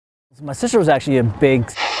My sister was actually a big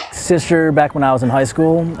sister back when I was in high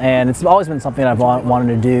school, and it's always been something I've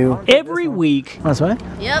wanted to do. Every week, That's right.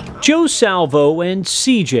 Yep. Joe Salvo and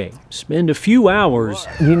CJ spend a few hours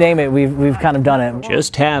You name it, we've kind of done it.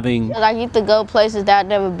 just having I get to go places that I've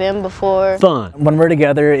never been before. fun. When we're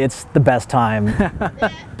together, it's the best time.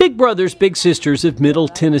 Big Brothers Big Sisters of Middle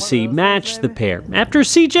Tennessee matched the pair after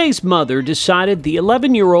CJ's mother decided the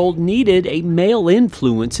 11-year-old needed a male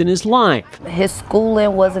influence in his life. His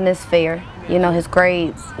schooling wasn't as fair. You know, his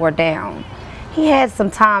grades were down. He had some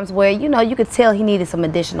times where, you know, you could tell he needed some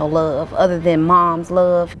additional love other than mom's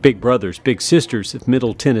love. Big Brothers Big Sisters of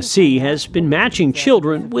Middle Tennessee has been matching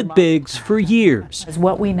children with bigs for years.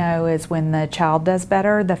 What we know is when the child does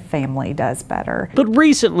better, the family does better. But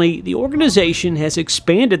recently, the organization has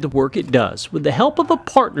expanded the work it does with the help of a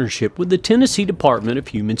partnership with the Tennessee Department of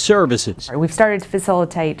Human Services. We've started to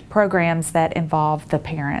facilitate programs that involve the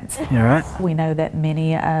parents. You all right? We know that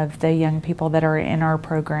many of the young people that are in our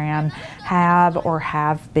program have or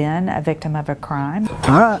have been a victim of a crime.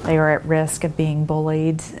 All right. They are at risk of being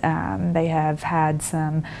bullied. They have had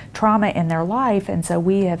some trauma in their life, and so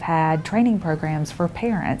we have had training programs for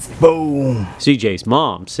parents. Boom. CJ's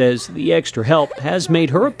mom says the extra help has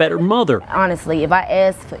made her a better mother, Honestly, if I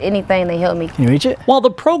ask for anything, they help me. Can you reach it? while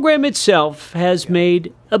the program itself has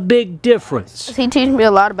made a big difference He teaches me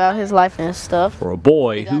a lot about his life and stuff. for a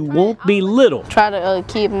boy who won't be little Try to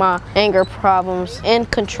keep my anger problems in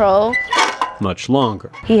control. much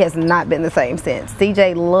longer. He has not been the same since.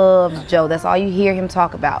 CJ loves Joe. That's all you hear him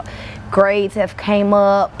talk about. Grades have came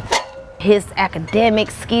up. His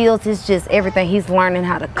academic skills is just everything. He's learning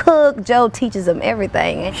how to cook. Joe teaches him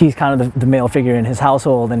everything. He's kind of the male figure in his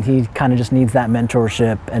household, and he kind of just needs that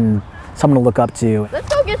mentorship and someone to look up to.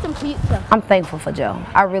 Let's go get some pizza. I'm thankful for Joe.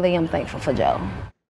 I really am thankful for Joe.